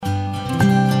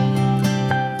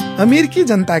अमेरिकी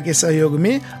जनता के सहयोग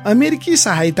में अमेरिकी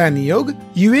सहायता नियोग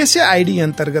USAID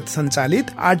अंतर्गत संचालित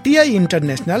RTI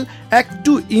इंटरनेशनल एक्ट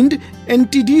टू इंड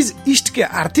एनटीडीज ईस्ट के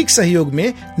आर्थिक सहयोग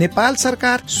में नेपाल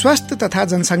सरकार स्वास्थ्य तथा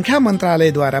जनसंख्या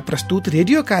मंत्रालय द्वारा प्रस्तुत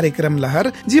रेडियो कार्यक्रम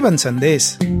लहर जीवन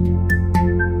संदेश।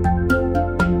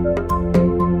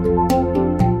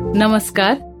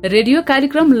 नमस्कार, रेडियो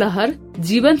कार्यक्रम लहर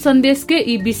जीवन संदेश के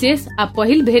ई विशेष आ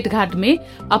पहिल भेंटघाट में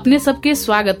अपने सबके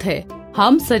स्वागत है।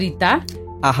 हम सरिता,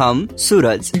 हम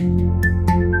सूरज।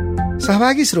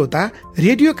 सहभागी श्रोता,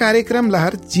 रेडियो कार्यक्रम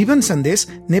लहर जीवन संदेश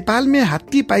नेपाल में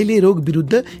हात्ती पाइले रोग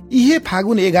विरुद्ध इहे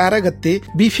फागुन 11 गते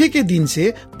बिफे के दिन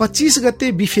से 25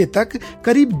 गते बिफे तक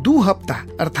करीब 2 हफ्ता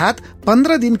अर्थात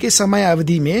 15 दिन के समय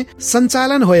अवधि में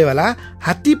संचालन होए वाला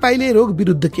हात्ती पाइले रोग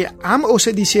विरुद्ध के आम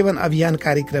औषधि सेवन अभियान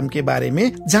कार्यक्रम के बारे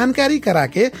में जानकारी करा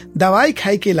के दवाई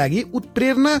खाए के लागि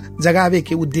उत्प्रेरणा जगावे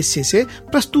के उद्देश्य से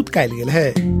प्रस्तुत कायल गेल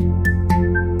है।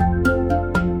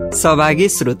 सहभागी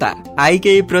श्रोता, आई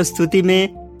के प्रस्तुति में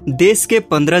देश के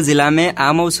 15 जिला में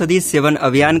आम औषधि सेवन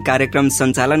अभियान कार्यक्रम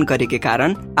संचालन करे के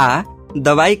कारण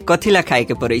दवाई कथिला खाए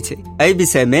के पड़े छे। एहि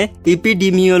विषय में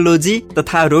एपिडेमियोलॉजी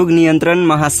तथा रोग नियंत्रण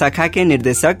महाशाखा के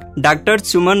निर्देशक डाक्टर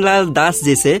चुमनलाल दास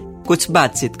जी से कुछ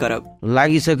बातचीत करब।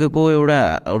 लागिसकेको एउटा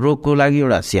रोगको लागि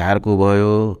एउटा स्याहारको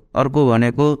भयो, अर्को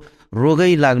भनेको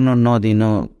रोगै लाग्न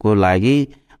नदिनको लागि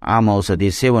आम औषधि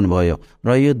सेवन भयो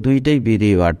र यो दुईटै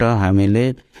विधिबाट हामीले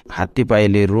हात्ती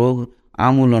पाइले रोग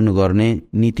आमूलन गर्ने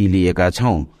नीति लिएका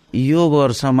छौं। यो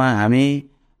वर्षमा हामी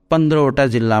 15वटा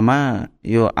जिल्लामा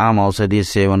यो आम औषधि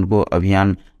सेवनको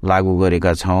अभियान लागू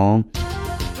गरेका छौं।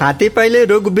 हात्ती पाइले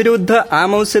रोग विरुद्ध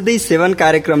आम औषधि सेवन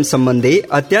कार्यक्रम सम्बन्धी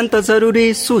अत्यंत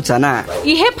जरूरी सूचना।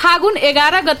 यह फागुन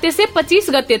 11 गते से 25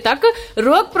 गते तक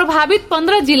रोग प्रभावित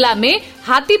 15 जिला में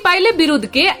हाथी पाइले विरुद्ध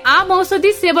के आम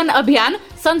औषधि सेवन अभियान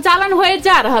संचालन होए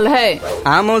जा रहल है।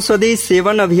 आम औषधि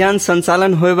सेवन अभियान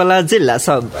संचालन होए वाला जिला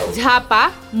सब झापा,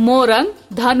 मोरङ,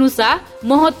 धनुषा,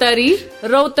 महोत्तरी,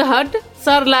 रौतहट,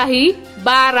 सर्लाही,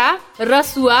 बारा,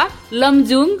 रसुआ,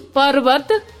 लमजुङ,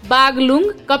 पर्वत, बागलुङ,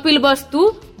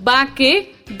 कपिलवस्तु, बाँके,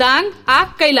 दाङ आ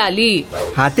कैलाली।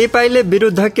 हाथी पाइले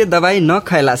विरुद्ध के दवाई न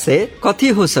खैला से कथी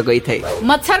हो सकै थे?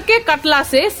 मच्छर के कटला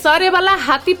से सरे वाला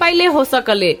हाथी पाइले हो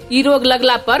सकले। ई रोग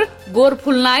लगला पर गोर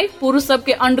फुलनाई, पुरुष सब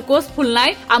के अंडकोश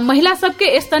फुलनाई आ महिला सब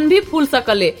के स्तन भी फूल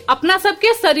सकले। अपना सब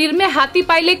के शरीर में हाथी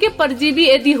पाइले के परजीवी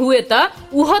यदि हुए त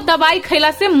उहो दवाई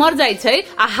खैला से मर जाय छै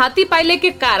आ हाथी पाइले के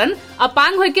कारण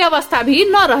अपांग होय के अवस्था भी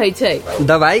न रहे छै।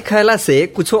 दवाई खैला से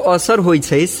कुछो असर होय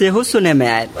छै सेहो सुने में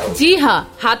आयल। जी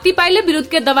हाँ, हाथी पाइले विरुद्ध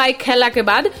के दवाई खेला के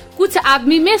बाद कुछ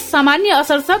आदमी में सामान्य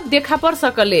असर सब देखा पड़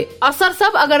सकले। असर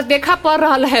सब अगर देखा पड़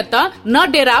रहल है त न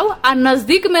डेराव आ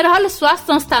नजदीक में रहल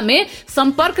स्वास्थ्य संस्था में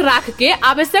संपर्क राख के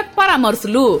आवश्यक परामर्श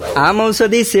लू। आम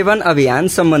औषधि सेवन अभियान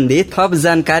संबंधी थप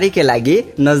जानकारी के लागि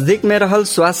नजदीक में रहल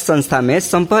स्वास्थ्य संस्था में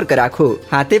संपर्क राखू।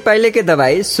 हाथी पाइले के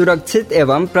दवाई सुरक्षित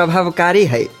एवं प्रभावकारी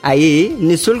है,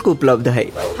 निःशुल्क उपलब्ध है।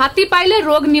 हाथी पाइले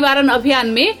रोग निवारण अभियान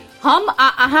में हम आ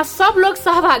अहाँ सब लोग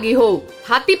सहभागी हो।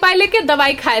 हाथी पाइले के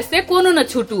दवाई खाए से कोनो न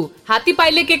छूटू। हाथी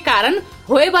पाइले के कारण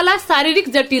होए वाला शारीरिक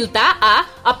जटिलता आ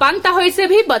अपांगता होए से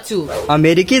भी बचू।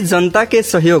 अमेरिकी जनता के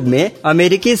सहयोग में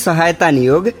अमेरिकी सहायता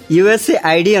नियोग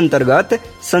USAID अंतर्गत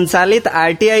संचालित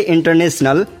RTI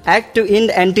इंटरनेशनल एक्ट टू इंड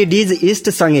एनटीडीज ईस्ट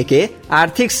संघ के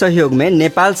आर्थिक सहयोग में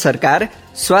नेपाल सरकार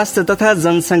स्वास्थ्य तथा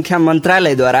जनसंख्या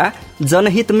मंत्रालय द्वारा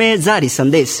जनहित में जारी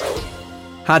संदेश।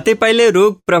 हाथी पाइले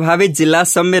रोग प्रभावित जिला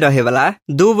सब में रहे वाला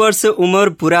 2 वर्ष उम्र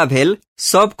पूरा भेल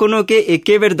सब कोनो के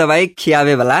एके बेर दवाई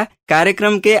खियावे वाला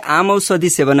कार्यक्रम के आम औषधि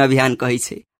सेवन अभियान कही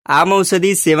छे। आम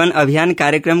औषधि सेवन अभियान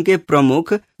कार्यक्रम के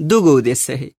प्रमुख 2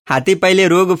 उद्देश्य है। हाथी पाइले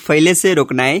रोग फैले से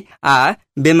रोकनाई आ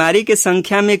बीमारी के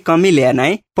संख्या में कमी ले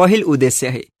आनाई पहिल उद्देश्य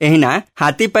है। एहिना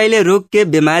हाथी पाइले रोग के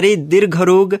बीमारी दीर्घ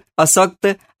रोग,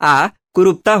 अशक्त आ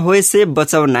कुरूपता होए से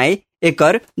बचावनाई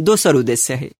एकर दोसर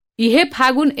उद्देश्य है। यह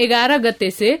फागुन 11 गते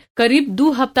से करीब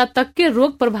 2 हफ्ता तक के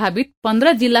रोग प्रभावित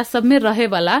 15 जिला सब में रहे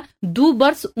वाला 2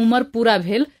 वर्ष उम्र पूरा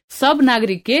भेल सब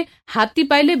नागरिक के हाथी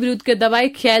पाइले विरुद्ध के दवाई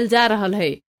खियाल जा रहल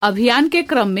है। अभियान के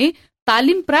क्रम में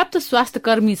तालीम प्राप्त स्वास्थ्य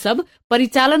कर्मी सब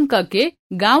परिचालन करके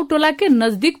गांव टोला के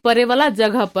नजदीक पड़े वाला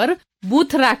जगह पर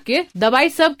बूथ रख के दवाई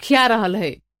सब खिया रहल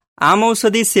है। आम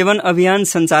औषधि सेवन अभियान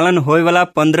संचालन होए वाला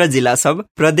 15 जिला सब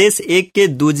प्रदेश 1 के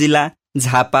 2 जिला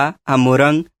झापा आ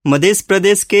मोरङ, मध्य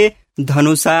प्रदेश के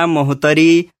धनुषा,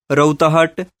 महोत्तरी,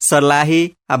 रौतहट,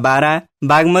 सर्लाही आ बारा,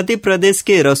 बागमती प्रदेश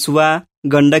के रसुआ,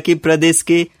 गण्डकी प्रदेश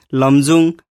के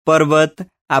लमजुङ, पर्वत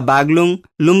आ बागलुङ,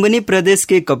 लुम्बिनी प्रदेश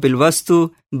के कपिलवस्तु,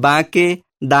 बाँके,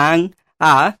 दाङ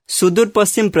आ सुदूर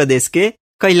पश्चिम प्रदेश के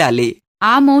कैलाली।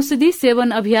 आम औषधि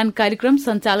सेवन अभियान कार्यक्रम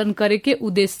संचालन करे के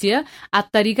उद्देश्य आ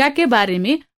तरीका के बारे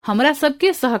में हमरा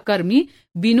सबके सहकर्मी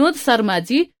विनोद शर्मा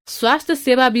जी स्वास्थ्य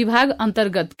सेवा विभाग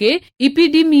अंतर्गत के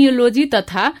इपिडेमियोलॉजी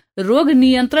तथा रोग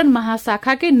नियंत्रण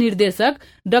महाशाखा के निर्देशक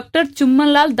डॉक्टर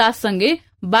चुम्मनलाल दास संगे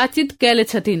बातचीत कैले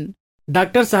छथिन।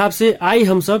 डॉक्टर साहब से आई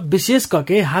हम सब विशेष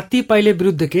करके हाथी पाइले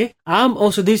विरुद्ध के आम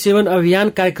औषधि सेवन अभियान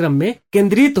कार्यक्रम में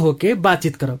केंद्रित होके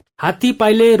बातचीत करब। हाथी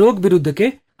पाइले रोग विरुद्ध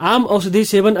के आम औषधि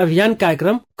सेवन अभियान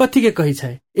कार्यक्रम कथी के कही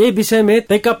छै, ए विषय में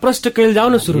तैका प्रश्न कैल जाओ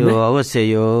न शुरू में। अवश्य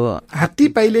यो हाथी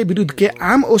पाइले विरुद्ध के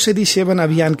आम औषधि सेवन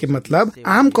अभियान के मतलब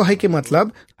आम कहे के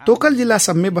मतलब तोकल जिला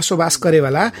सब में बसोबास करे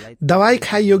वाला दवाई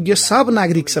खाए योग्य सब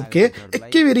नागरिक सबके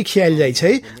एके बेरी खियाल जाय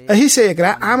छै। एही से एकरा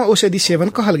आम औषधि सेवन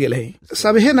कहल गेल है।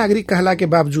 सभे नागरिक कहला के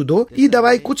बावजूदो ई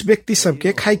दवाई कुछ व्यक्ति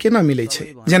सबके खाए के न मिले छै,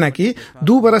 जेना कि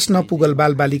 2 बरस न पुगल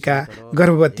बाल बालिका,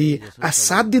 गर्भवती आ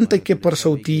 7 दिन तक के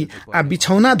प्रसौती आ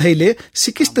बिछौना धैले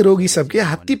सिकिस्त रोगी सबके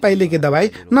हाथी पाइले के दवाई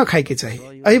न खाए के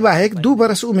चाहिए। एही बाहेक 2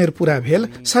 बरस उमेर पूरा भेल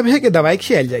सभे के दवाई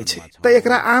खियाल जाय छै, त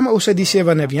एकरा आम औषधि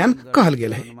सेवन अभियान कहल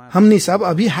गेल है। हमनी सब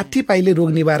अभी हाथी पाइले रोग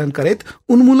निवारण करैत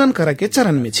उन्मूलन करे के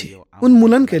चरण में छी।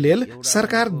 उन्मूलन के लेल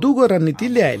सरकार 2 गो रणनीति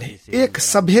ले आयल है। एक,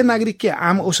 सभ्य नागरिक के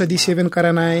आम औषधि सेवन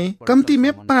करनाए, कम्ती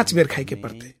में 5 बेर खाए के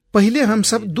पड़ते। पहिले हम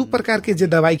सब 2 प्रकार के जे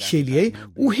दवाई खियलिए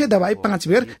उहे दवाई 5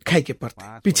 बेर खाए के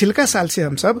पड़ते। पिछलका साल से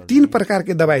हम सब 3 प्रकार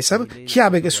के दवाई सब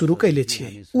खियाबे के शुरू कैले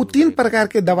छिए। उ 3 प्रकार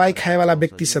के दवाई खाए वाला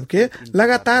व्यक्ति सबके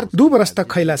लगातार 2 बरस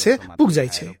तक खैला से पुग जाय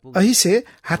छै। एही से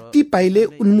हाथी पाइले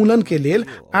उन्मूलन के लेल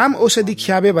आम औषधि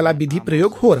खियाबे वाला विधि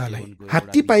प्रयोग हो रहा है।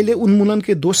 हाथी पाइले उन्मूलन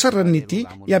के दोसर रणनीति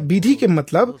या विधि के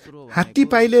मतलब हाथी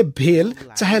पाइले भेल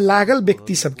चाहे लागल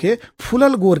व्यक्ति सबके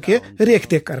फूलल गोर के रेख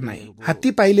देख करना है।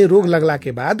 हाथी पाइले रोग लगला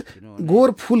के बाद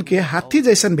गोर फूल के हाथी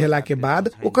जैसन भेला के बाद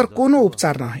ओकर कोनो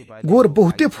उपचार न है। गोर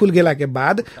बहुते फूल गेला के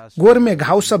बाद, गोर में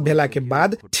घाव सब भेला के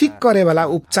बाद ठीक करे वाला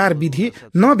उपचार विधि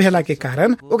न भेला के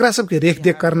कारण ओकरा सबके रेख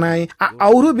देख करना है।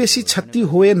 औरो बेसी क्षति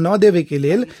होए न देवे के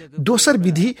लेल दोसर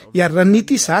विधि या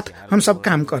रणनीति साथ हम सब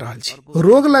काम कर रहल छी।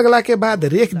 रोग लगला के बाद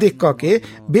रेख देख के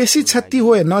बेसी क्षति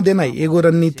होए न देना एगो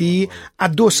रणनीति, आ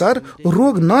दोसर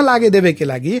रोग न लागे देवे के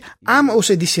लागी आम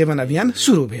औषधि सेवन अभियान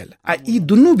शुरू भेल। आ ई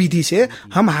दुनू विधि से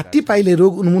हम हाथी पाइले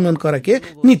रोग उन्मूलन करे के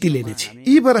नीति लेने छी।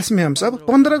 ई बरस में हम सब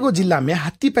 15 गो जिला में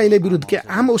हाथी पाइले विरुद्ध के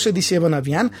आम औषधि सेवन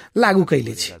अभियान लागू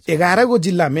कैले छी। 11 गो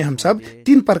जिला में हम सब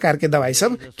 3 प्रकार के दवाई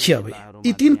सब खियाबे।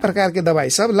 ई 3 प्रकार के दवाई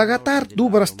सब लगातार 2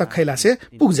 बरस तक खैला से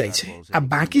पुग जाय छै। आ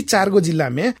बाकी 4 गो जिला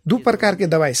में 2 प्रकार के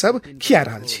दवाई सब खिया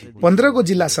रहल छी। 15 गो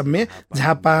जिला सब में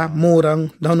झापा, मोरङ,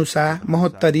 धनुषा,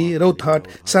 महोत्तरी, रौतहट,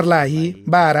 सर्लाही,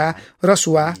 बारा,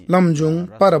 रसुवा, लमजुङ,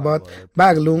 पर्वत,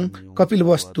 बागलुङ,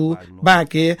 कपिलवस्तु,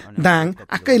 बाँके, दाङ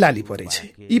आ कैलाली परे छै।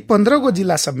 ई 15 गो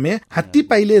जिला सब में हाथी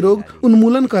पाइले रोग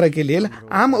उन्मूलन करे के लेल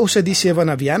आम औषधि सेवन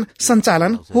अभियान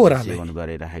संचालन हो रहल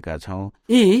है।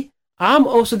 ई आम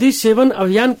औषधि सेवन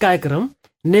अभियान कार्यक्रम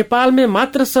नेपाल में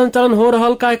मात्र संचालन हो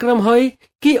रहल कार्यक्रम है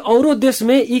कि औरो देश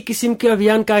में ई किसिम के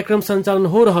अभियान कार्यक्रम संचालन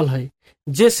हो रहल है,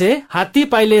 जैसे हाथी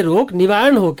पाइले रोग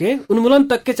निवारण होके उन्मूलन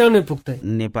तक के चरण में पुगते?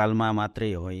 नेपाल में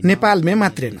मात्रै हो, नेपाल में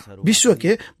मात्रै न, विश्व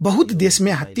के बहुत देश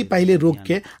में हाथी पाइले रोग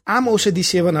के आम औषधि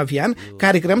सेवन अभियान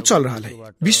कार्यक्रम चल रहा है।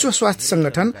 विश्व स्वास्थ्य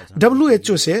संगठन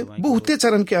WHO से बहुते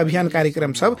चरण के अभियान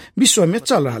कार्यक्रम सब विश्व में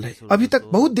चल रहा है। अभी तक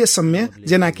बहुत देश सब में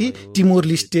जेना कि टिमोर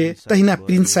लिस्टे, तहिना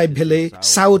प्रिंस साइप भेले,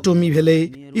 साओ टोमी भेले,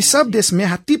 इस सब देश में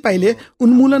हाथी पाइले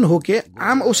उन्मूलन होके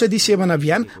आम औषधि सेवन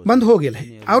अभियान बंद हो गए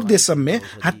है। और देश सब में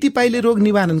हाथी पाइले रोग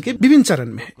निवारण के विभिन्न चरण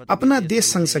में है। अपना देश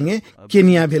संगे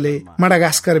केनिया भेले,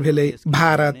 मडागास्कर भेले,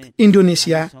 भारत,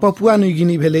 इंडोनेशिया, पपुआ न्यू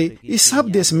गिनी भेले, इस सब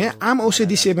देश में आम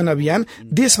औषधि सेवन अभियान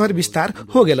देश भर विस्तार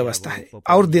हो गए अवस्था है।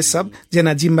 और देश सब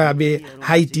जेना Zimbabwe,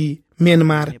 high tea,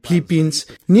 Myanmar, Philippines,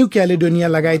 new Caledonia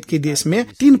लगायत के देश में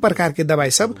 3 प्रकार के दवाई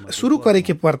सब शुरू करे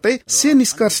के पड़ते से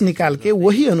निष्कर्ष निकाल के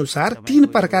वही अनुसार 3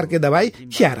 प्रकार के दवाई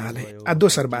खिया रहा है। आ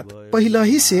दोसर बात, पहले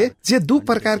ही से जे 2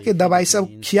 प्रकार के दवाई सब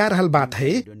खिया रहल बात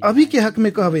है, अभी के हक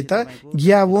में कहबे त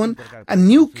गियावोन आ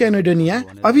न्यू कैलेडोनिया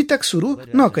अभी तक शुरू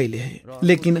न कैले है,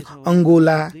 लेकिन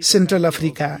Angola, central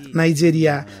Africa,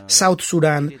 Nigeria, south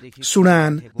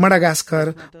Sudan,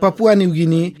 Madagascar, पपुआ न्यू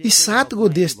गिनी, ई 7 गो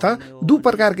देश त 2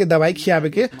 प्रकार के दवाई खियाबे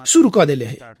के शुरू कर देले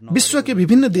है। विश्व के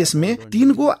विभिन्न देश में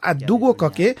 3 गो आ 2 गो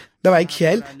कके दवाई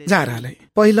खियाल जा रहा है।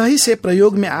 पहले ही से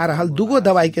प्रयोग में आ रहा 2 गो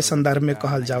दवाई के संदर्भ में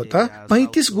कहल जाओ तो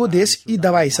 35 गो देश ई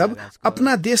दवाई सब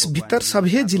अपना देश भीतर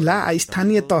सभे जिला आ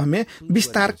स्थानीय तह में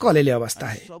विस्तार क लेले अवस्था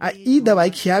है। आ ई दवाई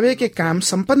खियाबे के काम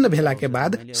संपन्न भेला के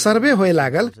बाद सर्वे होए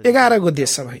लागल 11 गो देश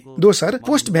सब है। दोसर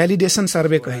पोस्ट वैलिडेशन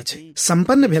सर्वे कहे छै।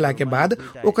 संपन्न भेला के बाद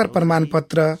ओकर प्रमाण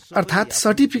पत्र अर्थात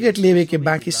सर्टिफिकेट लेवे के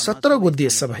बाकी 17 गो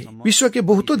देश सब है। विश्व के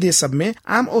बहुतो देश सब में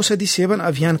आम औषधि सेवन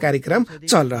अभियान कार्यक्रम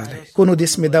चल रहा है। कोनो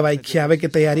देश में दवाई दवाई खियावे के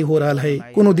तैयारी हो रहा है,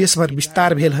 कोनो देश भर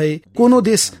विस्तार भेल है, कोनो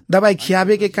देश दवाई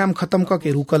खियावे के काम खत्म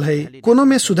करके रुकल है, कोनो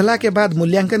में सुधला के बाद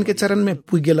मूल्यांकन के चरण में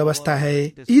पुग गेल अवस्था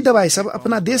है। ई दवाई सब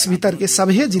अपना देश भीतर के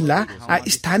सभे जिला आ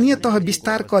स्थानीय तह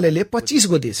विस्तार क लेले 25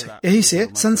 गो देश है। यही से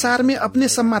संसार में अपने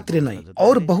सब मात्र नहीं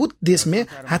और बहुत देश में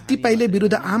हात्ती पाइले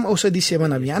विरुद्ध आम औषधि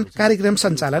सेवन अभियान कार्यक्रम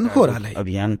संचालन हो रहा है।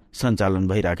 अभियान संचालन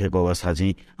भइराखेको अवस्था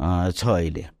चाहिँ छ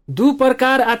अहिले। 2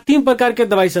 प्रकार आ 3 प्रकार के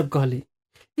दवाई सब कहली,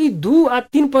 यी 2 आ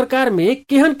 3 प्रकार में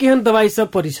केहन केहन दवाई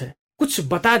सब परी छै, कुछ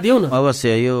बता दियो न।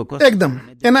 अवश्य यो एकदम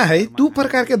एना है। 2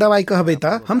 प्रकार के दवाई कहबे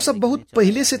त हम सब बहुत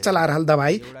पहले से चला रहल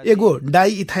दवाई, एगो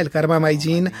डाई इथाइल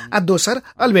कार्बामाइजिन आ दोसर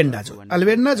अल्बेंडाजोल।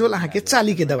 अल्बेंडाजोल अहाँ के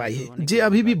चाली के दवाई है, जे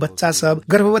अभी भी बच्चा सब,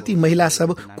 गर्भवती महिला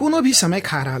सब कोनो भी समय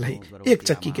खा रहा है 1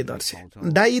 चक्की के दर से।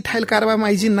 डाई इथाइल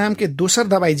कार्बामाइजिन नाम के दोसर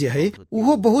दवाई जे है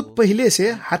उहो बहुत पहले से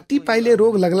हात्ती पाइले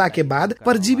रोग लगला के बाद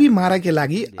परजीवी मारे के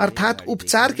लागी अर्थात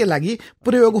उपचार के लागी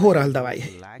प्रयोग हो रहल दवाई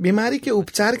है। बीमारी के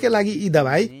उपचार के लागी ई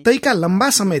दवाई तैका लंबा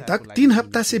समय तक 3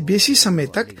 हफ्ता से बेसी समय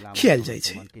तक खियाल जाय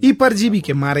छै। ई परजीवी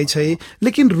के मारे छै,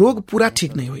 लेकिन रोग पूरा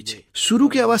ठीक नहीं होय छै। शुरू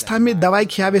के अवस्था में दवाई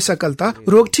खियावे सकल त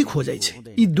रोग ठीक हो जाय छै।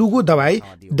 ई 2 गो दवाई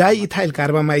डाई इथाइल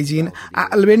कार्बामाइजिन आ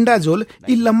अल्बेंडाजोल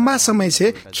ई लंबा समय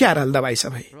से खिया रहल दवाई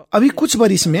सब है। अभी कुछ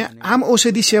बरिस में आम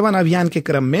औषधि सेवन अभियान के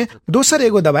क्रम में दोसर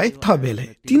एगो दवाई थप भेल है।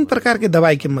 3 प्रकार के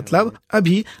दवाई के मतलब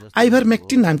अभी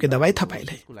आइवरमेक्टिन नाम के दवाई थपाइल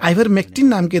है। आइवरमेक्टिन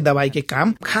नाम के दवाई के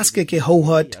काम खास के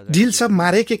हौहट ढील सब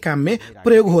मारे के काम में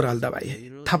प्रयोग हो रहा दवाई है।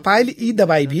 थपाइल ई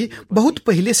दवाई भी बहुत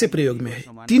पहले से प्रयोग में है।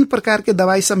 3 प्रकार के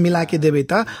दवाई सब मिला के देवे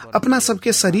त अपना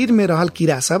सबके शरीर में रहल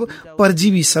कीड़ा सब,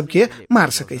 परजीवी सब के मार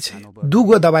सके छै। 2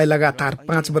 गो दवाई लगातार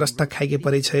 5 बरस तक खाए के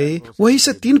पड़े छै। वही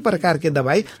से 3 प्रकार के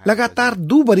दवाई लगातार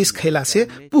 2 बरिस खैला से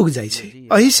पुग जाय छै।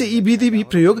 यही से ई विधि भी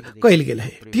प्रयोग कैल गेल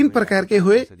है। 3 प्रकार के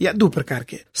हुए या 2 प्रकार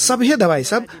के सभी दवाई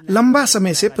सब लंबा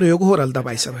समय से प्रयोग हो रहल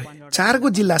दवाई सब है। 4 गो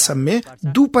जिला सब में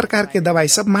 2 प्रकार के दवाई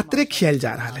सब मात्रे खियाल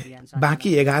जा रहा है।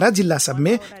 बाकी 11 जिला सब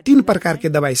में 3 प्रकार के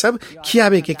दवाई सब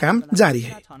खियावे के काम जारी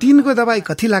है। 3 गो दवाई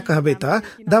कथिला कहबे त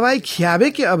दवाई खियावे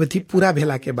के अवधि पूरा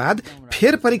भेला के बाद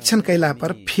फेर परीक्षण कैला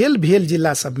पर फेल भेल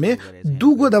जिला सब में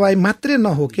 2 गो दवाई मात्रे न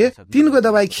होके 3 गो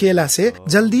दवाई खियला से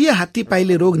जल्दीए हात्ती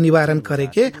पाइले रोग निवारण करे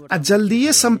के आ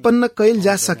जल्दीए संपन्न कैल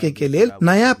जा सके के लेल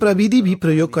नया प्रविधि भी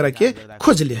प्रयोग करे के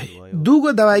खोजले है। 2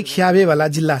 गो दवाई खियावे वाला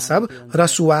जिला सब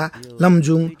रसुआ,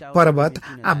 लमजुङ, पर्वत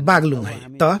आ बागलुङ है।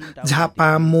 त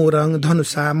झापा, मोरङ,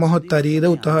 धनुषा, महोत्तरी,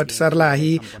 रौतहट,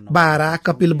 सर्लाही, बारा,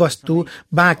 कपिलवस्तु,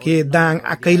 बाँके, दाङ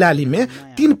आ कैलाली में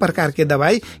 3 प्रकार के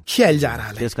दवाई खियाल जा रहा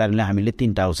है। त्यस कारणले हामीले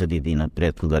 3टा औषधि दिन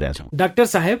प्रयत्न गरेका छौं। डाक्टर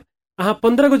साहेब, अहाँ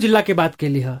 15 गो जिला के बात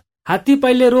केली है। हात्ती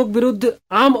पाइले रोग विरुद्ध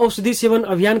आम औषधि सेवन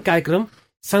अभियान कार्यक्रम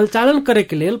संचालन करे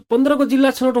के लेल 15 गो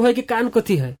जिला छनौट होए के कारण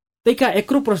कथी है? तैका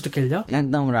एकरो प्रश्न कैल जाओ।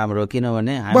 एकदम राम्रो,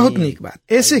 किनभने बहुत नीक बात।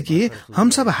 ऐसे कि हम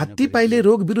सब हात्ती पाइले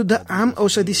रोग विरुद्ध आम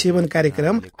औषधि सेवन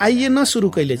कार्यक्रम आइए न शुरू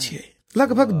कैले छियै।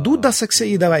 लगभग 2 दशक से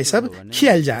ये दवाई सब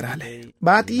खियाल जा रहा है।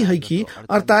 बात ये है कि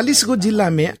 48 गो जिला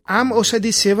में आम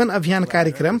औषधि सेवन अभियान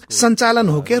कार्यक्रम संचालन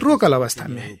होके रोकल अवस्था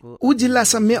में है। उ जिला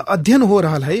सब में अध्ययन हो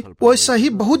रहा है, वैसा ही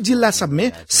बहुत जिला सब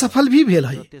में सफल भी भेल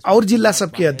है और जिला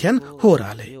सब के अध्ययन हो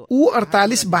रहा है। उ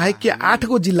 48 बाहेक के 8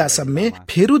 गो जिला सब में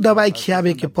फेरू दवाई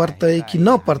खियावे के पड़ते कि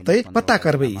न पड़ते पता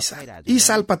करबे। ई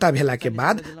साल पता भेला के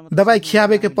बाद दवाई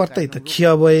खियावे के पड़ते तो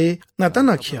खियावे, न तो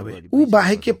न खियावे। उ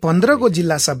बाहेक के 15 गो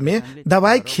जिला सब में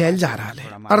दवाई खियाल जा रहा है।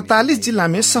 48 जिला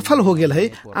में सफल हो गेल है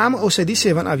आम औषधि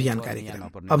सेवन अभियान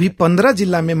कार्यक्रम। अभी 15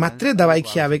 जिला में मात्रे दवाई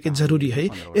खियावे के जरूरी है,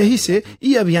 यही से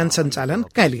ई अभियान संचालन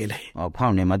कैल गेल है।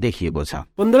 फाउनेमा देखिएको छ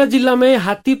 15 जिला में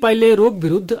हात्ती पाइले रोग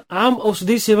विरुद्ध आम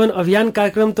औषधि सेवन अभियान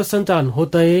कार्यक्रम तो संचालन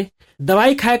होते।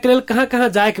 दवाई खाए के लेल कहाँ कहाँ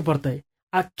जाए के पड़ते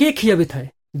आ के खियावित है?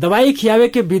 दवाई खियावे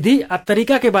के विधि आ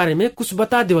तरीका के बारे में कुछ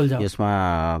बता देवल जाओ। यसमा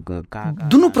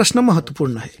दुनु प्रश्न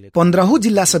महत्वपूर्ण है। 15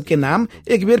 जिला सब के नाम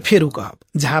एक बेर फेरू कहब।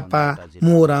 झापा,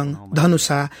 मोरङ,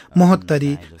 धनुषा,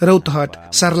 महोत्तरी, रौतहट,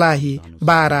 सर्लाही,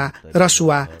 बारा,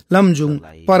 रसुआ, लमजुङ,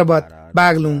 पर्वत,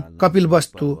 बागलुङ,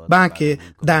 कपिलवस्तु, बाँके,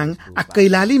 दाङ आ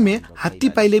कैलाली में हात्ती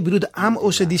पाइले विरुद्ध आम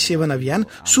औषधि सेवन अभियान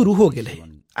शुरू हो गेल है।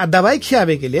 आ दवाई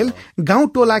खियावे के लेल गांव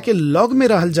टोला के लग में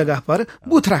रहल जगह पर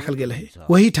बूथ राखल गेल है।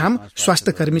 वही ठाम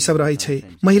स्वास्थ्य कर्मी सब रहे छै,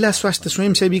 महिला स्वास्थ्य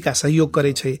स्वयंसेवी का सहयोग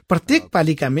करे छै। प्रत्येक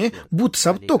पालिका में बूथ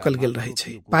सब तोकल गेल रहे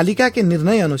छै। पालिका के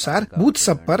निर्णय अनुसार बूथ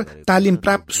सब पर तालीम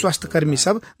प्राप्त स्वास्थ्य कर्मी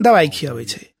सब दवाई खियावे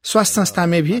छै। स्वास्थ्य संस्था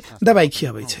में भी दवाई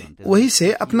खियावे छै। वही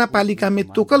से अपना पालिका में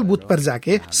तोकल बूथ पर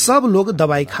जाके सब लोग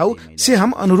दवाई खाऊ से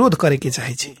हम अनुरोध करे के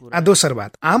चाहे छी। आ दोसर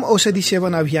बात, आम औषधि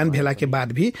सेवन अभियान भेला के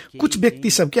बाद भी कुछ व्यक्ति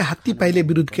सबके हाथी पाइले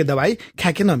विरुद्ध के दवाई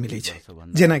खाए के न मिले छै,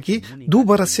 जेना कि 2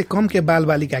 वर्ष से कम के बाल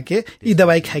बालिका के ई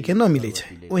दवाई खाए के न मिले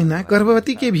छै। ओहिना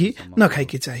गर्भवती के भी न खाए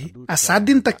के चाहिए। आ 7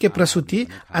 दिन तक के प्रसूति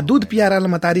आ दूध पियाराल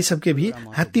मतारी सबके भी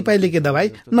हाथी पाइले के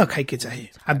दवाई न खाए के चाहिए।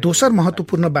 आ दोसर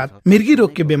महत्वपूर्ण बात, मिर्गी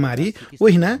रोग के बीमारी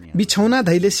ओहिना बिछौना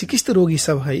धैले सिकिस्त रोगी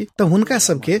सब है तो हुनका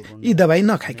सबके ई दवाई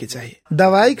न खाए के चाहिए।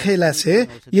 दवाई खैला से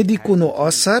यदि कोनो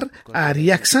असर आ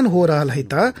रिएक्शन हो रहल है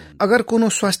त अगर कोनो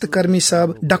स्वास्थ्य कर्मी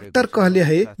सब डॉक्टर कहले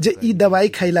है जे ई दवाई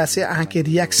खैला से अहाँ के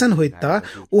रिएक्शन होइत त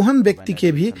ओहन व्यक्ति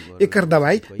के भी एकर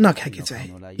दवाई न खाए के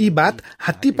चाहिए। ई बात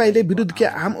हाथी पाइले विरुद्ध के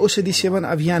आम औषधि सेवन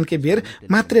अभियान के बेर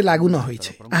मात्रे लागू न होइ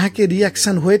छै। अहाँ के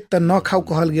रिएक्शन होइत त न खाऊ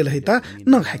कहल गेल है त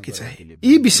न खाए के चाहिए।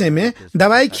 ई विषय में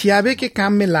दवाई खियावे के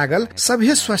काम में लागल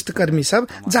सभे स्वास्थ्य कर्मी सब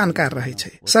जानकार रहे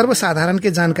छै। सर्वसाधारण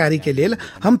के जानकारी के लेल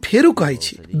हम फेरू कहै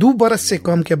छी, 2 वर्ष से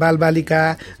कम के बाल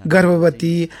बालिका,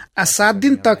 गर्भवती आ 7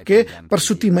 दिन तक के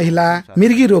प्रसूति महिला,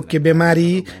 मिर्गी रोग के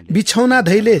बीमारी, बिछौना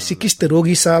धैले सिकिस्त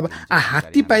रोगी सब आ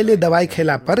हाथी पाइले दवाई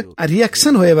खैला पर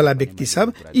रिएक्शन होए वाला व्यक्ति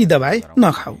सब ई दवाई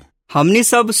न खाऊ। हमनी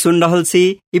सब सुन रहल छी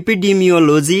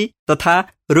एपिडेमियोलॉजी तथा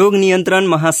रोग नियंत्रण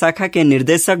महाशाखा के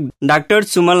निर्देशक डॉक्टर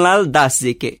सुमनलाल दास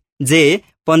जी के, जे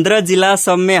 15 जिला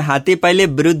सब में हाथी पाइले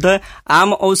विरुद्ध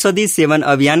आम औषधि सेवन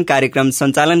अभियान कार्यक्रम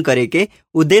संचालन करे के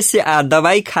उद्देश्य आ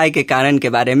दवाई खाए के कारण के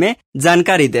बारे में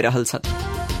जानकारी दे रहल छ।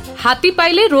 हाथी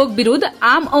पाइले रोग विरुद्ध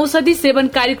आम औषधि सेवन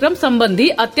कार्यक्रम संबंधी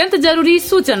अत्यंत जरूरी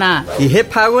सूचना। यह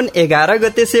फागुन 11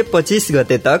 गते से 25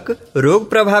 गते तक रोग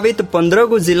प्रभावित 15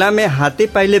 गो जिला में हाथी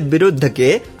पाइले विरुद्ध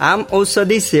के आम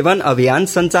औषधि सेवन अभियान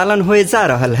संचालन होए जा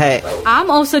रहल है।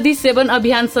 आम औषधि सेवन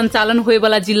अभियान संचालन होए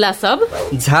वाला जिला सब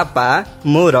झापा,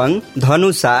 मोरंग,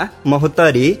 धनुषा,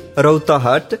 महोत्तरी,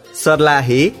 रौतहट,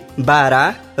 सर्लाही, बारा,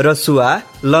 रसुआ,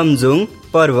 लमजुङ,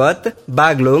 पर्वत,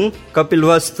 बागलुङ,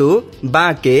 कपिलवस्तु,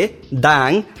 बाँके,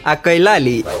 दाङ आ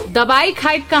कैलाली। दवाई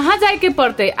खाए कहाँ जाए के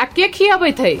पड़ते आ के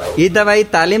खियाबैत है? ये दवाई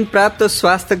तालीम प्राप्त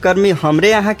स्वास्थ्य कर्मी हमरे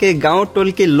यहाँ के गांव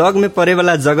टोल के लग में पड़े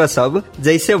वाला जगह सब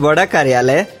जैसे बड़ा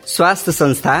कार्यालय, स्वास्थ्य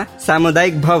संस्था,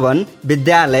 सामुदायिक भवन,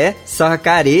 विद्यालय,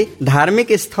 सहकारी,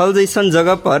 धार्मिक स्थल जैसन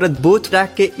जगह पर बूथ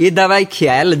रख के ये दवाई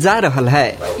खियाल जा रहल है।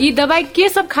 ये दवाई के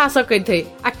सब खा सकते थे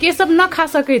आ के सब न खा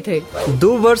सकते थे?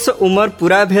 2 वर्ष उम्र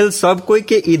पूरा भेल सब कोई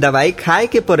के ई दवाई खाए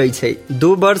के पड़े छै।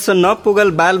 2 वर्ष न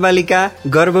पुगल बाल बालिका,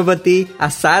 गर्भवती आ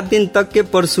 7 दिन तक के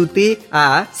प्रसूति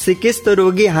आ सिकिस्त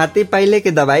रोगी हाथी पाइले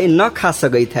के दवाई न खा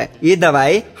सकते है। ये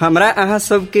दवाई हमरा अहाँ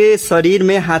सबके शरीर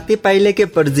में हाथी पाइले के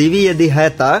परजीवी यदि है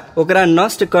त ओकरा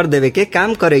नष्ट कर देवे के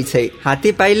काम करे छै।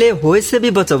 हाथी पाइले होए से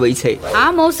भी बचबै छै।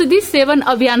 आम औषधि सेवन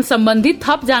अभियान संबंधी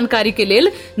थप जानकारी के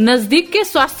लेल नजदीक के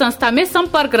स्वास्थ्य संस्था में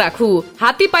संपर्क राखू।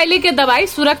 हाथी पाइले के दवाई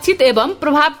सुरक्षित एवं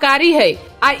प्रभावकारी है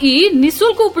आ ई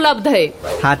निःशुल्क उपलब्ध है।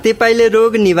 हाथी पाइले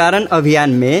रोग निवारण अभियान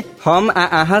में हम आ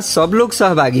अहाँ सब लोग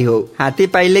सहभागी हो। हाथी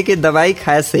पाइले के दवाई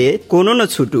खाए से कोनो न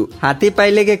छूटू। हाथी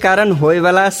पाइले के कारण होए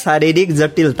वाला शारीरिक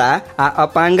जटिलता आ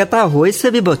अपांगता होए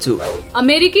से भी बचू।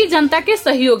 अमेरिकी जनता के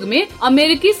सहयोग में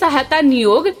अमेरिकी सहायता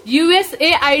नियोग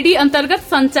USAID अंतर्गत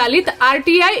संचालित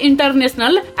RTI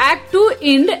इंटरनेशनल एक्ट टू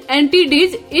इंड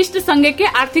एंटी-डीज ईस्ट संघ के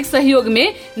आर्थिक सहयोग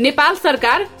में नेपाल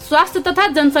सरकार स्वास्थ्य तथा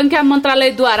जनसंख्या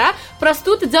मंत्रालय द्वारा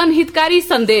प्रस्तुत जनहितकारी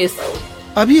संदेश।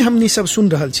 अभी हमनी सब सुन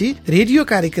रहल छी रेडियो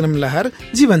कार्यक्रम लहर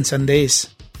जीवन संदेश।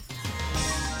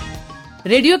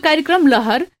 रेडियो कार्यक्रम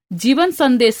लहर जीवन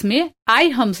संदेश में आई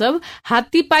हम सब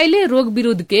हाथी पाइले रोग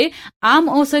विरुद्ध के आम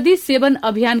औषधि सेवन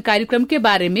अभियान कार्यक्रम के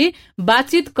बारे में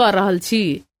बातचीत कर रहल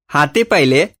छी। हाथी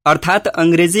पाइले अर्थात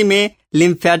अंग्रेजी में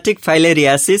लिम्फेटिक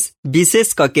फाइलेरियासिस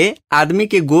विशेष करके आदमी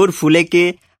के गोड़ फूले के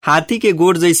हाथी के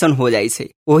गोड़ जैसन हो जाय छै,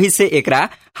 ओही से एकरा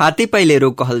हाथी पाइले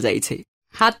रोग कहल जाय छै।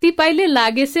 हाथी पाइले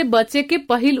लागे से बचे के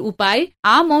पहिल उपाय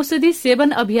आम औषधि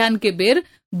सेवन अभियान के बेर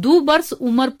 2 वर्ष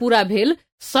उम्र पूरा भेल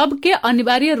सबके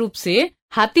अनिवार्य रूप से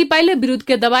हाथी पाइले विरुद्ध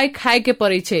के दवाई खाए के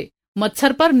पड़े छै।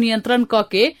 मच्छर पर नियंत्रण क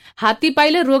के हाथी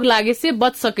पाइले रोग लागे से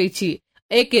बच सकै छी।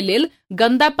 एके लेल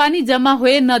गंदा पानी जमा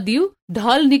होए न दिउ,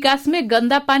 ढल निकास में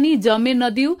गंदा पानी जमे न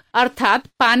दिउ, अर्थात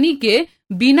पानी के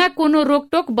बिना कोनो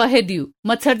रोकटोक बहे दिउ।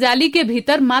 मच्छर जाली के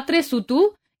भीतर मात्रे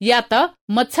सुतू या त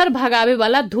मच्छर भगावे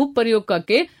वाला धूप प्रयोग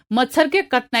करके मच्छर के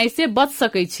कटनाई से बच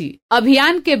सकै छी।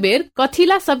 अभियान के बेर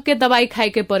कथिला सबके दवाई खाए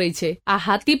के पड़े छै आ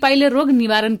हाथी पाइले रोग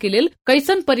निवारण के लेल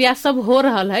कैसन प्रयास सब हो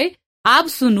रहल है। आप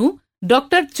सुनू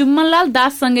डॉक्टर चुम्मनलाल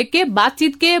दास संगे के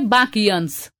बातचीत के बाकी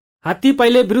अंश। हाथी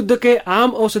पाइले विरुद्ध के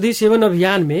आम औषधि सेवन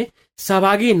अभियान में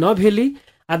सहभागी न भेली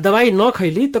आ दवाई न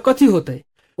खैली त कथी होतै?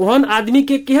 ओहन आदमी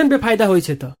के केहन बेफायदा होइ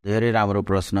छै त? धेरै राम्रो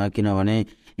प्रश्न, किनभने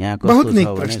यहाँ बहुत कस्तो नीक छ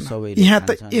भने प्रश्न। सबैले यहाँ त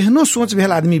खान्छन्। एहनो सोच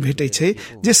भेल आदमी भेटै छै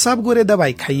जे सब गोरे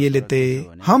दवाई खाइए लेते,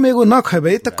 हम एगो न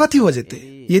खेबै त कथी हो जेते।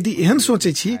 यदि एहन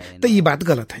सोचे छी त ई बात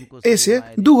गलत है। ऐसे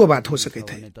दूगो बात हो सकैत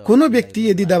है। कोनो व्यक्ति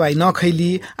यदि दवाई न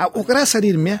खैली आ ओकरा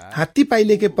शरीर में हाथी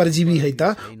पाइले के परजीवी है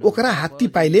त ओकरा हाथी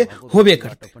पाइले होबे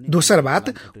करते। दोसर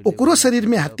बात, ओकरो शरीर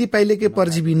में हाथी पाइले के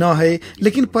परजीवी न है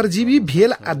लेकिन परजीवी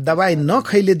भेल आ दवाई न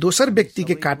खैले दोसर व्यक्ति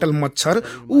के काटल मच्छर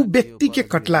उ व्यक्ति के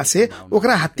कटला से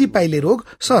ओकरा हाथी पाइले रोग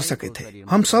सर सकैत है।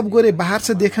 हम सब गोरे बाहर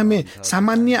से देखे में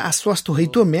सामान्य आ स्वस्थ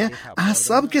होइतो में अहाँ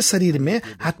सब के शरीर में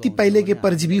हाथी पाइले के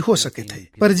परजीवी हो सकैत है।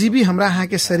 परजीवी हमरा अहाँ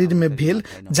के शरीर में भेल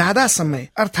ज्यादा समय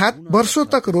अर्थात वर्षों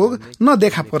तक रोग न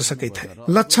देखा पड़ सकैत है।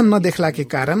 लक्षण न देखला के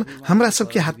कारण हमरा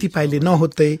सबके हाथी पाइले न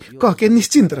होते कह के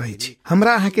निश्चिंत रही छी।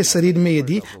 हमरा अहाँ के शरीर में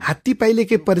यदि हाथी पाइले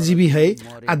के परजीवी है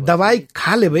आ दवाई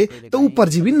खा लेबे तो उ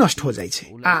परजीवी नष्ट हो जाय छै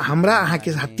आ हमरा अहाँ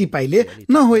के हाथी पाइले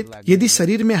न होइत। यदि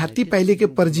शरीर में हाथी पाइले के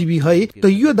परजीवी है तो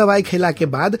यो दवाई खैला के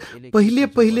बाद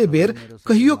पहिले बेर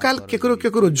कहियो काल केकरो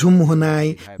केकरो झुम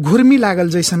होनाई, घुर्मी लागल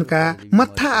जैसन का,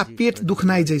 मत्था आ पेट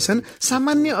दुखनाई जैसन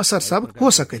सामान्य असर सब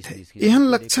हो सकैत है। एहन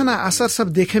लक्षण आ असर सब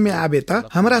देखे में आबे त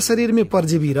हमरा शरीर में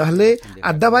परजीवी रहले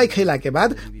आ दवाई खैला के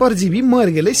बाद परजीवी मर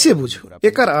गेले से बुझू।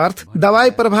 एकर अर्थ दवाई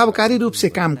प्रभावकारी रूप से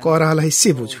काम कर रहल है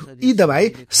से बुझू। ई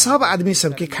दवाई सब आदमी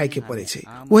सबके खाए के पड़े छै।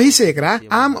 वही से एकरा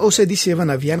आम औषधि सेवन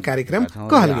अभियान कार्यक्रम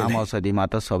कहल गेल आम है। औषधिमा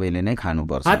त सबैले नै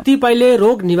खानुपर्छ। हाथी पाइले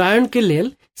रोग निवारण के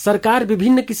लेल सरकार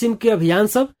विभिन्न किसिम के अभियान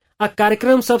सब आ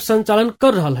कार्यक्रम सब संचालन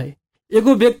कर रहल है।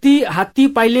 एगो व्यक्ति हाथी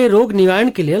पाइले रोग निवारण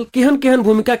के लेल केहन केहन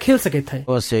भूमिका खेल सकैत है।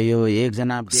 अवश्य यो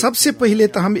एकजना सबसे पहिले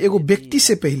तो हम एगो व्यक्ति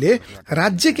से पहिले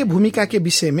राज्य के भूमिका के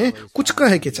विषय में कुछ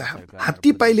कहे के चाहब।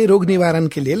 हाथी पाइले रोग निवारण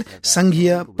के लेल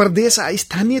संघीय, प्रदेश आ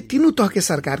स्थानीय तीनों तरह के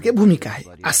सरकार के भूमिका है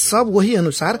आ सब वही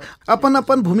अनुसार अपन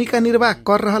अपन भूमिका निर्वाह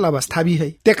कर रहल अवस्था भी है।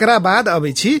 तेकरा बाद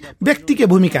अबै छी व्यक्ति के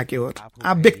भूमिका के ओर।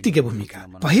 आ व्यक्ति के भूमिका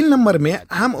पहिल नंबर में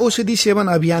आम औषधि सेवन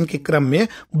अभियान के क्रम में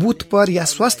बूथ पर या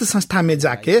स्वास्थ्य संस्था में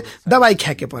जाके दवाई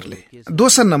खाए के पड़ले।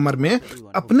 दोसर नंबर में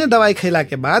अपने दवाई खैला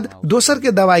के बाद दोसर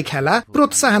के दवाई खाला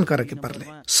प्रोत्साहन करे के पड़ले।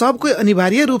 सब कोई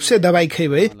अनिवार्य रूप से दवाई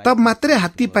खेबे तब मात्र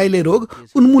हाथी पाइले रोग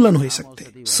उन्मूलन हो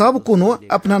सकते। सब कोनो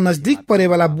अपना नजदीक पड़े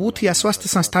वाला बूथ या स्वास्थ्य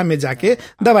संस्था में जाके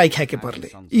दवाई खाए के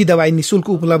पड़ले। ई दवाई निःशुल्क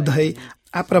उपलब्ध है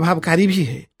आ प्रभावकारी भी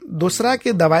है। दूसरा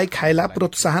के दवाई खाइला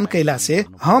प्रोत्साहन कैला से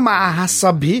हम आहा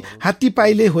सब भी हाथी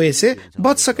पाइले होए से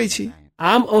बच सकै छी।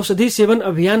 आम औषधि सेवन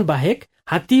अभियान बाहेक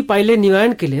हाथी पाइले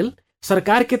निवारण के लेल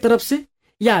सरकार के तरफ से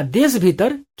या देश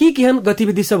भीतर की केहन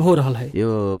गतिविधि सब हो रहल है।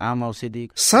 यो आम औषधि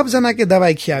सब जना के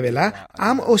दवाई खियावेला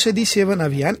आम औषधि सेवन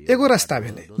अभियान एगो रास्ता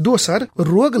भेले। दोसर,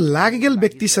 रोग लाग गेल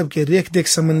व्यक्ति सब के रेख देख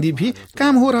संबंधी भी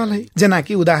काम हो रहल है। जना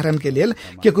की उदाहरण के लेल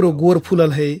केकरो गोर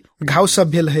फूलल है, घाव सब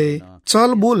भेल है,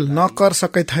 चल बोल न कर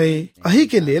सकत है, अही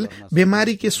के लेल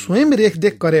बीमारी के स्वयं रेख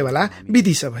देख करे वाला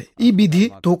विधि सब है। ई विधि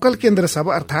तोकल केंद्र सब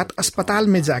अर्थात अस्पताल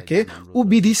में जाके उ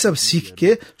विधि सब सीख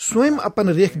के स्वयं अपन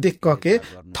रेख देख क के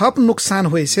थप नुकसान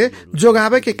होए से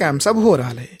जोगावे के काम सब हो रहा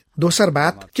है। दोसर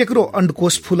बात, केकरो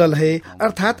अंडकोश फूलल है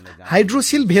अर्थात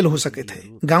हाइड्रोसिल भेल हो सकत है।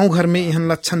 गांव घर में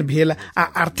एहन लक्षण भेल आ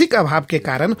आर्थिक अभाव के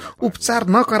कारण उपचार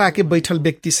न करा के बैठल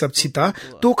व्यक्ति सब छी त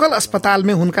तोकल अस्पताल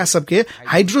में हुनका सबके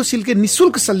हाइड्रोसिल के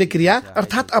निःशुल्क शल्यक्रिया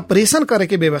अर्थात ऑपरेशन करे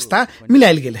के व्यवस्था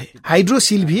मिलायल गेल है।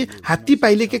 हाइड्रोसिल भी हाथी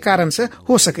पाइले के कारण से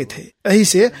हो सकत है। एही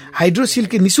से हाइड्रोसिल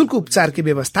के निःशुल्क उपचार के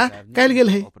व्यवस्था कैल गेल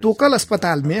है। तोकल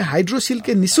अस्पताल में हाइड्रोसिल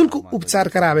के निःशुल्क उपचार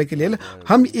करावे के लेल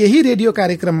हम यही रेडियो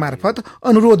कार्यक्रम मार्फत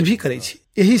अनुरोध भी करे छी।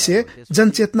 यही से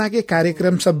जनचेतना के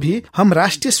कार्यक्रम सब भी हम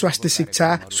राष्ट्रीय स्वास्थ्य शिक्षा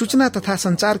सूचना तथा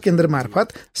संचार केन्द्र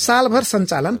मार्फत साल भर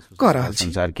संचालन कर रहल छी।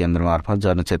 संचार केन्द्र मार्फत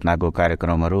जनचेतनाको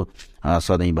कार्यक्रमहरू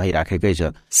सधैँ भइराखेकै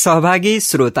छ। सहभागी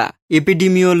श्रोता,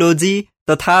 एपिडेमियोलोजी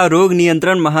तथा रोग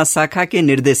नियन्त्रण महाशाखा के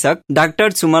निर्देशक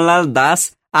डाक्टर सुमनलाल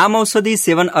दास आम औषधि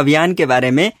सेवन अभियान के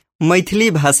बारे में मैथिली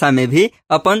भाषा में भी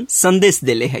अपन संदेश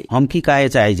देले है। हम की कहे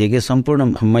चाहे छी कि संपूर्ण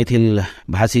मैथिल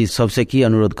भाषी सबसे की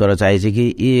अनुरोध कर चाहे छी कि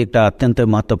ई एकटा अत्यंत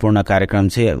महत्वपूर्ण कार्यक्रम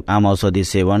छै। आम औषधि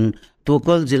सेवन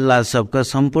तोकल जिला सबका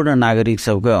संपूर्ण नागरिक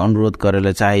सबके अनुरोध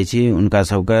करेला चाहे छी। उनका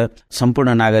सबके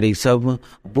संपूर्ण नागरिक सब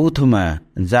बूथ में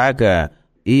जाके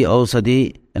ई औषधि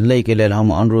लै के लेल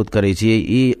हम अनुरोध करे छी।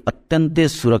 ई अत्यंत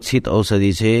सुरक्षित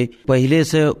औषधि छै, पहिले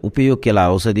से उपयोग केला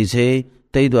औषधि छै।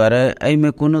 तै द्वारा एहिमे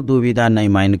कोनो दुविधा नहीं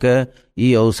मान के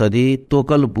ई औषधि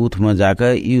तोकल बूथ में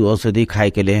जाकर ई औषधि खाए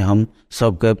के लिए हम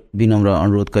सबके विनम्र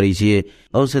अनुरोध करे छिए।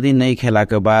 औषधि नहीं खेला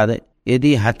के बाद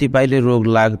यदि हाथी पाइले रोग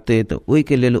लागते तो ओहि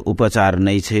के लेल उपचार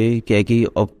नहीं छै, कियाकि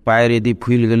पैर यदि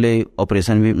फूल गेले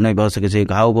ऑपरेशन भी नहीं भ सकै छै,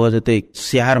 घाव भ जेते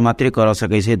स्याहार मात्रै कर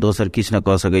सकै छै, दोसर किछ न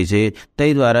क सकै छै।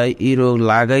 तै द्वारा ई रोग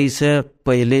लागै से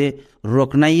पहिले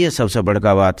रोकनाइए सबसे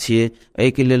बड़का बात छिए।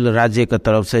 एहि के लेल राज्य के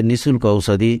तरफ से निःशुल्क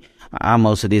औषधि आम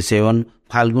औषधि सेवन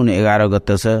फाल्गुन 11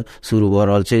 गते से शुरू भ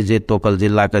रहल छै जे तोकल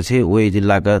जिला के छै ओहि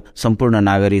जिला के संपूर्ण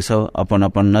नागरिक सब अपन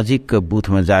अपन नजीक के बूथ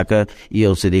में जाकर ई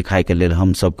औषधि खाय के लेल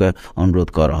हम सबके अनुरोध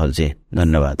कर रहल छै।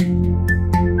 धन्यवाद।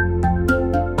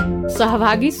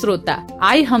 सहभागी श्रोता,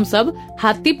 आई हम सब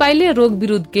हाथी पाइले रोग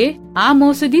विरुद्ध के आम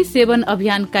औषधि सेवन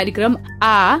अभियान कार्यक्रम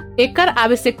आ एकर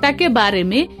आवश्यकता के बारे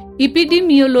में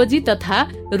इपिडेमियोलॉजी तथा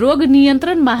रोग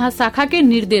नियंत्रण महाशाखा के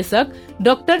निर्देशक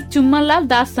डॉक्टर चुम्मनलाल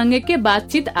दास संगे के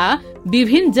बातचीत आ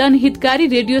विभिन्न जनहितकारी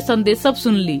रेडियो संदेश सब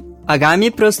सुनली। आगामी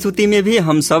प्रस्तुति में भी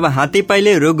हम सब हाथी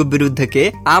पाइले रोग विरुद्ध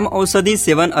के आम औषधि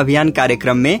सेवन अभियान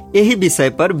कार्यक्रम में यही विषय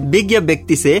पर विज्ञ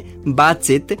व्यक्ति से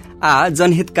बातचीत आ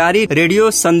जनहितकारी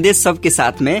रेडियो संदेश सब के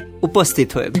साथ में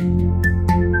उपस्थित हुए।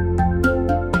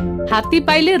 हाथी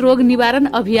पाइले रोग निवारण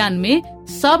अभियान में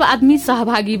सब आदमी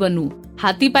सहभागी बनू।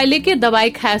 हाथी पाइले के दवाई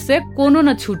खाए से कोनो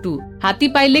न छूटू। हाथी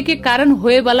पाइले के कारण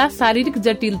होए वाला शारीरिक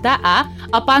जटिलता आ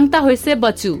अपांगता होए से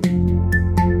बचू।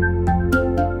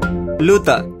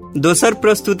 लूता दोसर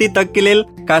प्रस्तुति तक के लेल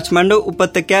काठमांडू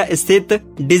उपत्यका स्थित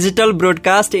digital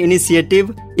broadcast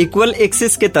initiative equal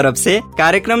access के तरफ से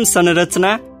कार्यक्रम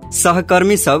संरचना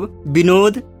सहकर्मी सब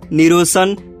विनोद,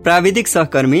 निरोशन, प्राविधिक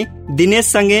सहकर्मी दिनेश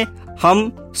संगे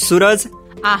हम सूरज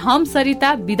आ हम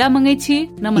सरिता विदा मंगै छी।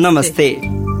 नमस्ते।